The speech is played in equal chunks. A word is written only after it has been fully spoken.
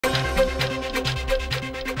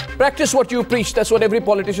Practice what you preach. That's what every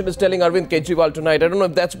politician is telling Arvind Kejriwal tonight. I don't know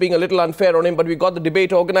if that's being a little unfair on him, but we got the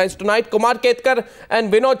debate organized tonight. Kumar Ketkar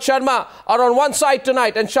and Vinod Sharma are on one side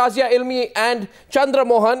tonight, and Shazia Ilmi and Chandra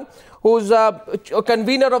Mohan, who's a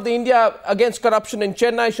convener of the India Against Corruption in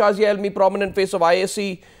Chennai. Shazia Ilmi, prominent face of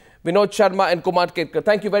ISC. Vinod Sharma and Kumar Ketkar.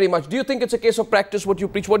 Thank you very much. Do you think it's a case of practice what you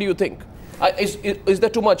preach? What do you think? Is there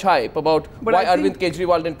too much hype about why Arvind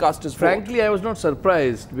Kejriwal didn't cast his vote? Frankly, I was not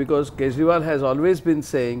surprised, because Kejriwal has always been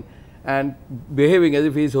saying and behaving as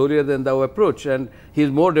if he is holier than thou approach, and he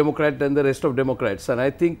is more Democrat than the rest of Democrats, and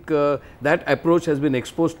I think that approach has been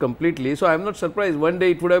exposed completely. So I am not surprised. One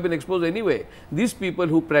day it would have been exposed anyway. These people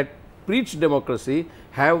who preach democracy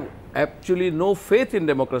have actually no faith in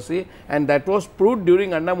democracy, and that was proved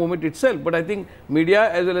during Anna movement itself. But I think media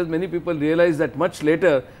as well as many people realized that much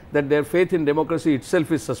later, that their faith in democracy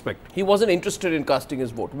itself is suspect. He wasn't interested in casting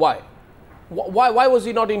his vote. Why? Why was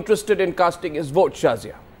he not interested in casting his vote,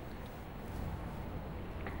 Shazia?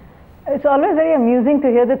 It's always very amusing to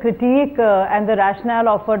hear the critique and the rationale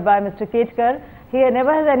offered by Mr. Ketkar. He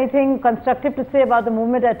never has anything constructive to say about the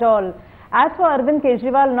movement at all. As for Arvind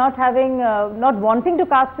Kejriwal not wanting to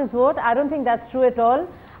cast his vote, I don't think that's true at all.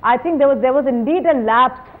 I think there was indeed a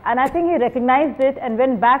lapse, and I think he recognized it and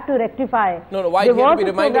went back to rectify. No, why he had to be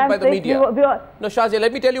reminded by the media? No, Shazia,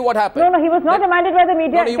 let me tell you what happened. No, he was not reminded by the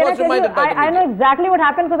media. No, he was reminded by the media. I know exactly what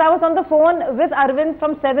happened, because I was on the phone with Arvind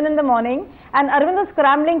from 7 in the morning, and Arvind was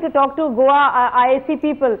scrambling to talk to Goa IAC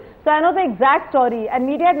people. So I know the exact story, and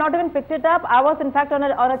media had not even picked it up. I was in fact on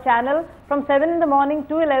a channel from 7 in the morning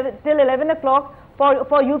to 11 o'clock.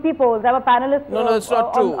 For UP polls, I have a panelist. No, it's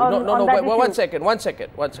not true. One second. Let's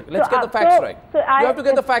get the facts right. You have to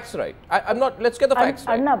get the facts right. Let's get the facts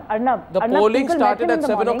right. The polling started at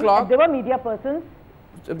 7 o'clock. There were media persons.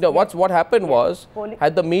 No, what happened was,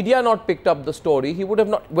 had the media not picked up the story, he would have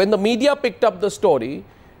not. When the media picked up the story,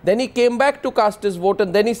 then he came back to cast his vote,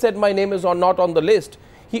 and then he said, my name is not on the list.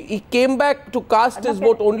 He came back to cast his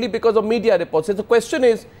vote only because of media reports. So the question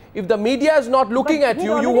is, if the media is not looking at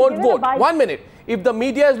you, you won't vote. 1 minute. If the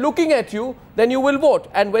media is looking at you, then you will vote.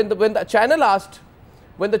 And when the channel asked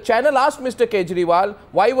Mr. Kejriwal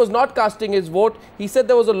why he was not casting his vote, he said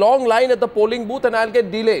there was a long line at the polling booth and I'll get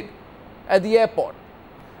delayed at the airport.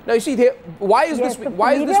 Now you see, why is this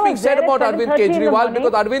being said about Arvind Kejriwal?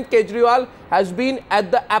 Because Arvind Kejriwal has been at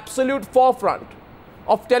the absolute forefront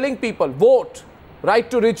of telling people, vote, right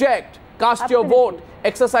to reject, cast your vote,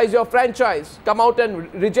 exercise your franchise, come out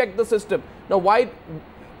and reject the system. Now why,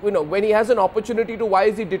 when he has an opportunity to, why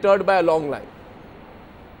is he deterred by a long line?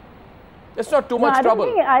 It's not too much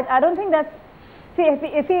trouble. I don't think that's... See,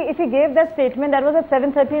 if he gave that statement, that was at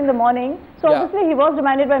 7:30 in the morning. So obviously he was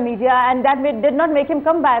reminded by media, and that did not make him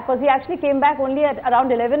come back, because he actually came back only at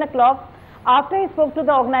around 11 o'clock after he spoke to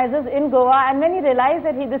the organizers in Goa, and when he realized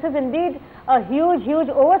that this is indeed a huge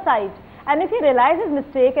oversight. And if he realized his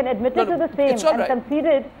mistake and admitted to the same and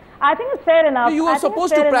conceded, I think it's fair enough. You are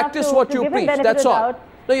supposed to practice what you preach. That's all.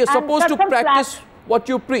 No, you're supposed to practice what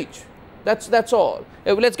you preach. That's all.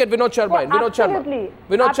 Let's get Vinod Sharma in.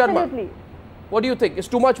 Vinod Sharma. What do you think? Is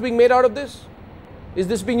too much being made out of this? Is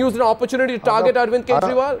this being used as an opportunity to target Arvind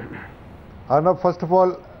Kejriwal? Arnab, first of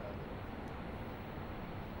all,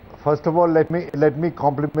 let me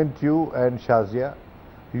compliment you and Shazia.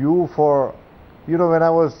 You for, when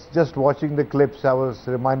I was just watching the clips, I was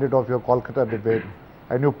reminded of your Kolkata debate,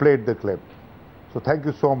 and you played the clip. So thank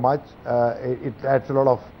you so much. It adds a lot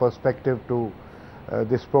of perspective to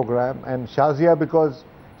this program. And Shazia, because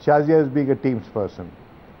Shazia is being a teams person,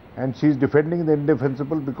 and she's defending the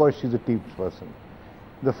indefensible because she's a teams person.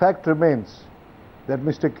 The fact remains that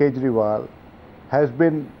Mr. Kejriwal has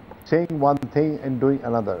been saying one thing and doing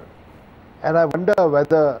another. And I wonder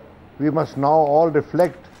whether we must now all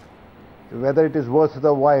reflect whether it is worth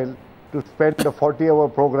the while to spend a 40-hour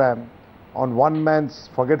program on one man's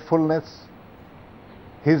forgetfulness,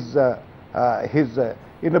 his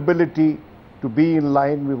inability to be in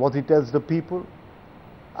line with what he tells the people.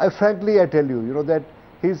 I tell you, that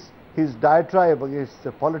his diatribe against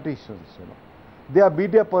the politicians, there are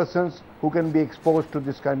media persons who can be exposed to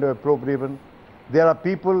this kind of opprobrium. There are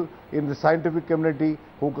people in the scientific community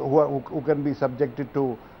who can be subjected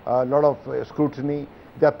to a lot of scrutiny.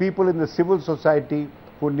 There are people in the civil society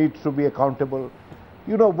who needs to be accountable.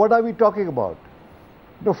 What are we talking about?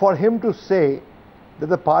 For him to say that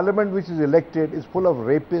the parliament which is elected is full of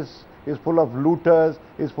rapists, is full of looters,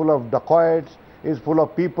 is full of dacoits, is full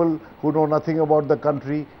of people who know nothing about the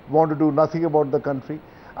country, want to do nothing about the country.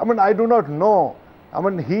 I do not know.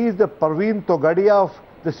 He is the Parveen Togadia of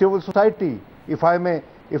the civil society, if I may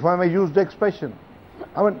use the expression.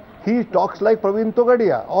 He talks like Parveen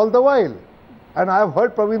Togadia all the while. And I have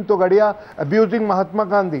heard Praveen Togadia abusing Mahatma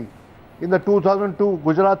Gandhi in the 2002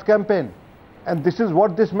 Gujarat campaign. And this is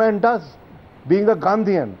what this man does. Being a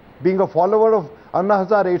Gandhian, being a follower of Anna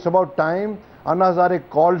Hazare, it's about time Anna Hazare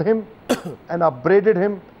called him and upbraided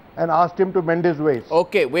him and asked him to mend his ways.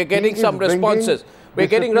 Okay, we're getting some responses. We're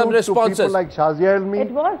getting some responses. To people like Shazia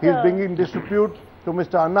Elmi, he's bringing disrepute to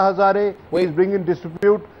Mr. Anna Hazare, he's bringing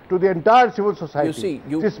disrepute to the entire civil society.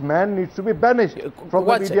 You see, this man needs to be banished from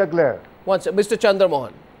the media glare. Once, Mr.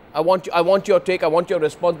 Chandramohan, I want your take, I want your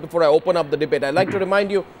response before I open up the debate. I'd like to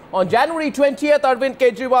remind you, on January 20th, Arvind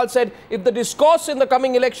Kejriwal said, if the discourse in the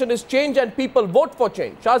coming election is change and people vote for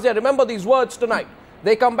change. Shazia, remember these words tonight.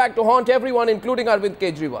 They come back to haunt everyone, including Arvind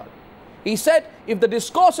Kejriwal. He said, if the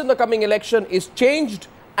discourse in the coming election is changed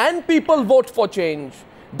and people vote for change,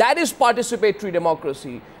 that is participatory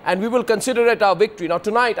democracy, and we will consider it our victory. Now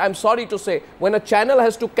tonight, I'm sorry to say, when a channel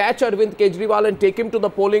has to catch Arvind Kejriwal and take him to the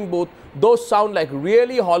polling booth, those sound like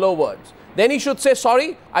really hollow words. Then he should say,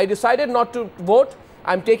 sorry, I decided not to vote.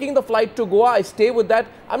 I'm taking the flight to Goa. I stay with that.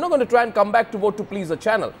 I'm not going to try and come back to vote to please the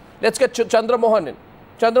channel. Let's get Chandramohan in.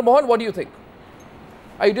 Chandramohan, what do you think?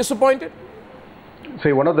 Are you disappointed?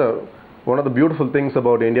 See, one of the beautiful things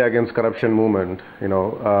about India Against Corruption movement,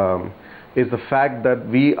 is the fact that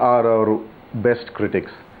we are our best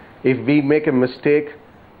critics. If we make a mistake,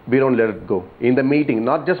 we don't let it go. In the meeting,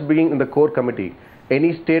 not just being in the core committee,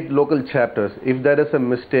 any state, local chapters, if there is a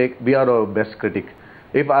mistake, we are our best critic.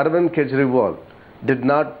 If Arvind Kejriwal did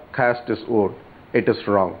not cast his vote, it is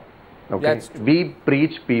wrong. Okay? We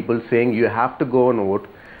preach people saying you have to go and vote,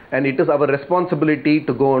 and it is our responsibility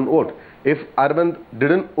to go and vote. If Arvind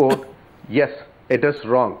didn't vote, yes, it is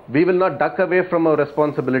wrong. We will not duck away from our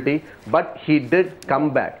responsibility, but he did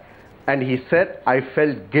come back. And he said, I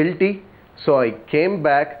felt guilty, so I came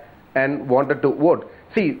back and wanted to vote.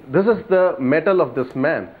 See, this is the mettle of this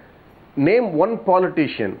man. Name one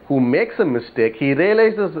politician who makes a mistake, he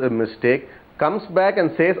realizes a mistake, comes back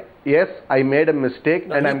and says, yes, I made a mistake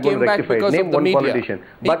and I'm going to rectify it. Name one politician.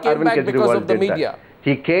 But Arvind Kejriwal did that.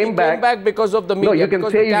 He came back because of the media. No, you can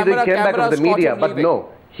say he didn't came back because of the media, but no.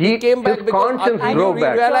 He came back his conscience drove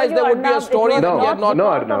back. You realized there would be a story that he had not.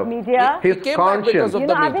 No. His conscience.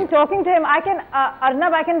 I've been talking to him.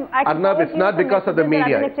 Arnab, it's not because of the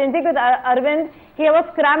media. I've been exchanging with Arvind. He was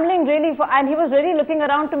scrambling really and he was really looking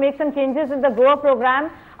around to make some changes in the Goa program.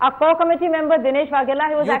 Our core committee member Dinesh Vaghela,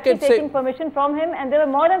 he was actually taking permission from him, and there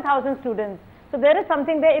were more than 1,000 students. So there is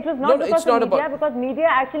something there. It was not because of media, because media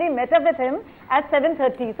actually met up with him at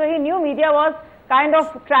 7:30. So he knew media was kind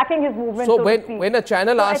of tracking his movement. So when a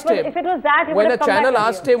channel asked him, if it was that, he when a channel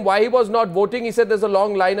asked him why he was not voting, he said there's a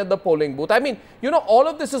long line at the polling booth. I mean, all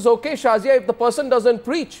of this is okay, Shazia, if the person doesn't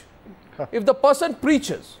preach. If the person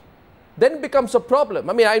preaches, then it becomes a problem.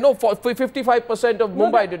 I mean, I know 55% of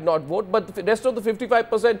Mumbai did not vote, but the rest of the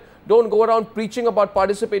 55% don't go around preaching about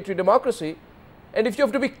participatory democracy. And if you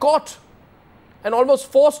have to be caught and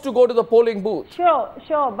almost forced to go to the polling booth. Sure,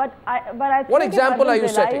 but I what example are you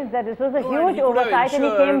setting? That this was a huge oversight and he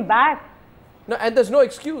came back. No, and there's no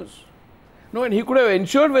excuse. No, and he could have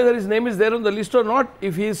ensured whether his name is there on the list or not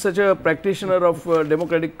if he is such a practitioner of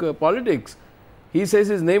democratic politics. He says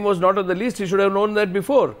his name was not on the list, he should have known that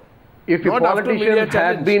before. If your politicians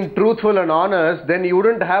had been truthful and honest, then you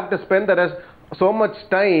wouldn't have to spend so much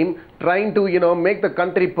time trying to, make the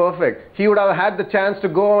country perfect. He would have had the chance to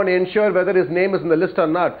go and ensure whether his name is in the list or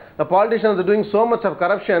not. The politicians are doing so much of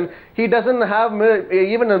corruption, he doesn't have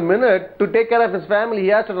even a minute to take care of his family. He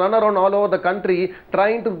has to run around all over the country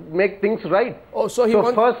trying to make things right. Oh, so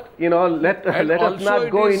first, let us not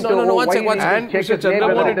go into Mr.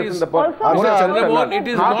 Chandramohan, it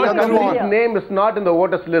is not true. His name is not in the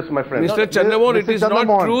voters list, my friend. Mr. Chandramohan, it is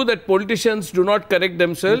not true that politicians do not correct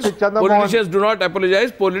themselves. Politicians do not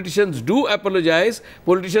apologize. Politicians do apologize.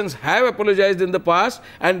 Politicians have apologized in the past,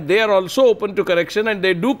 and they are also open to correction, and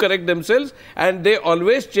they do correct themselves, and they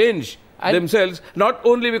always change themselves, not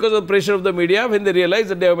only because of the pressure of the media when they realize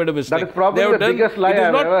that they have made a mistake. That is probably the biggest lie I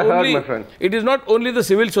have ever heard, my friend. It is not only the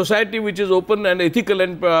civil society which is open and ethical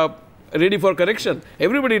and ready for correction.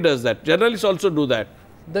 Everybody does that. Journalists also do that.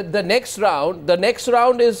 The next round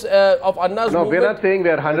is of Anna's movement. No, we're not saying we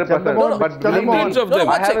are 100%, but believe me,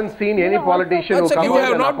 I haven't seen any politician who comes You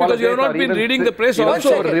have not, because you have not been reading the press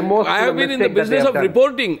also. I have been in the business of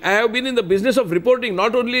reporting. I have been in the business of reporting,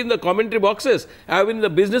 not only in the commentary boxes. I have been in the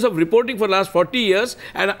business of reporting for the last 40 years,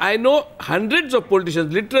 and I know hundreds of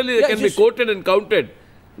politicians, literally they can be quoted and counted,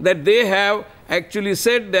 that they have actually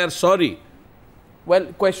said they are sorry. Well,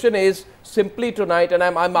 question is simply tonight, and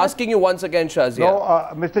I'm asking you once again, Shazia. No,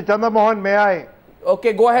 Mr. Chandramohan, may I?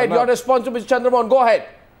 Okay, go ahead. Your response to Mr. Chandramohan. Go ahead.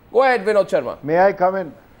 Go ahead, Vinod Sharma. May I come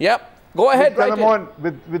in? Yep. Go ahead, right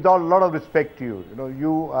with a lot of respect to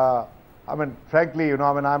you, I mean, frankly,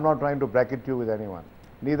 I'm not trying to bracket you with anyone.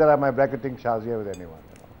 Neither am I bracketing Shazia with anyone.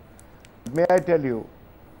 May I tell you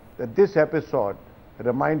that this episode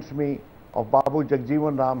reminds me of Babu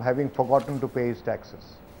Jagjeevan Ram having forgotten to pay his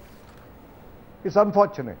taxes. It's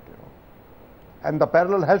unfortunate, and the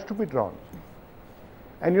parallel has to be drawn.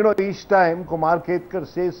 And each time Kumar Ketkar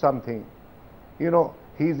says something,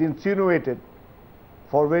 he's insinuated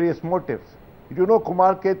for various motives.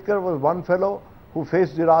 Kumar Ketkar was one fellow who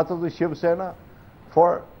faced the wrath of the Shiv Sena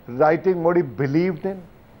for writing what he believed in.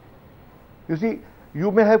 You see,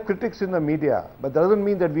 you may have critics in the media, but that doesn't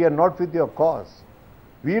mean that we are not with your cause.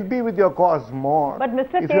 We'll be with your cause more. But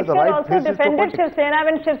Mr. Ketkar also defended Shiv Sena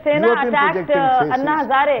when Shiv Sena attacked Anna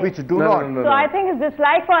Hazare. Which do not. So I think his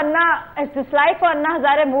dislike for Anna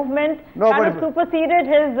Hazare movement kind of superseded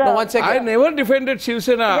his... No, 1 second. I never defended Shiv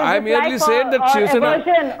Sena. I merely said that Shiv Sena...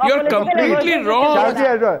 You're completely wrong.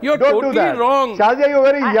 Shazia, you're totally wrong. Shazia, you're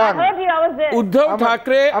very young. I heard you, I was there. Uddhav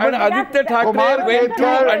Thackeray and Aditya Thackeray went to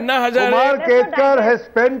Anna Hazare. Kumar Ketkar has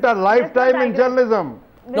spent a lifetime in journalism.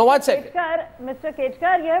 No, 1 second. Mr.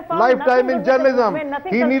 Ketkar, you have found lifetime in journalism.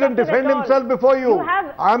 He needn't defend himself before you.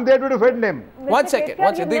 I'm there to defend him. 1 second.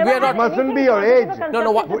 1 second. We are not. Mustn't be your age.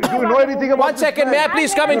 No. Do you know anything about 1 second. May I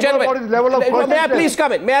please come in, gentlemen? About his level of May I please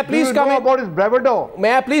come in? May I please come in? About his bravado?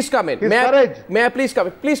 May I please come in? His courage? May I please come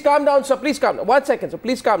in? Please calm down, sir. Please calm down. 1 second, sir.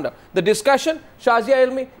 Please calm down. The discussion, Shazia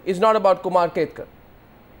Ilmi, is not about Kumar Ketkar.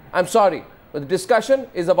 I'm sorry. But the discussion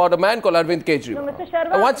is about a man called Arvind Kejriwal. No, Mr.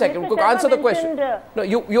 Sharma, 1 second, answer the question. No,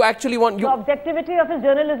 you actually want... The objectivity of his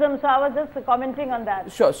journalism, so I was just commenting on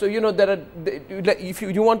that. Sure, so there are... If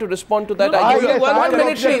you want to respond to that, No, I give yes, you 1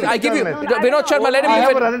 minute, please. I give you... Vinod Sharma, let him... I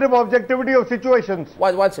have a relative objectivity of situations.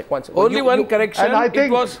 One second. Only one correction. And I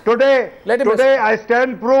think today I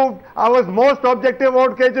stand proved I was most objective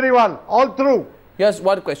about Kejriwal, all through. Here's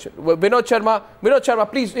one question. Vinod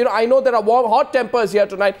Sharma, please, I know there are hot tempers here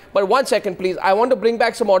tonight, but 1 second, please. I want to bring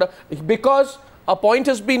back some order because a point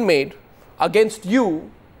has been made against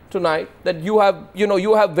you tonight that you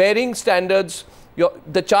have varying standards.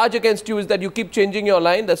 The charge against you is that you keep changing your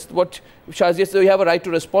line. That's what Shazia said. You have a right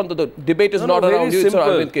to respond to the debate is not around you. It's around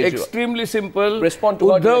Arvind Kejriwal. Extremely simple. Respond to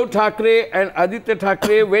Uddhav Thackeray and Aditya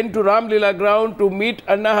Thackeray went to Ram Leela ground to meet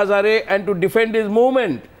Anna Hazare and to defend his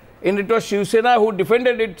movement. And it was Shiv Sena who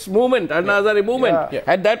defended its movement, Anna Hazare movement,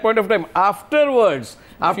 at that point of time. Afterwards,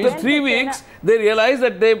 after 3 weeks, they realized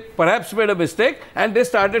that they perhaps made a mistake and they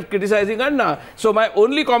started criticizing Anna. So my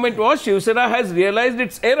only comment was Shiv Sena has realized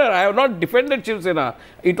its error. I have not defended Shiv Sena.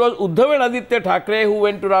 It was Uddhav and Aditya Thackeray who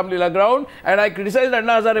went to Ram Leela ground, and I criticized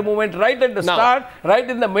Anna Hazare movement right at the start, right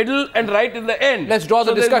in the middle and right in the end. Let's draw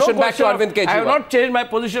the discussion back to Arvind Kejriwal. I have not changed my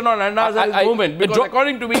position on Anna Hazare's movement because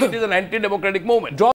according to me it is an anti-democratic movement.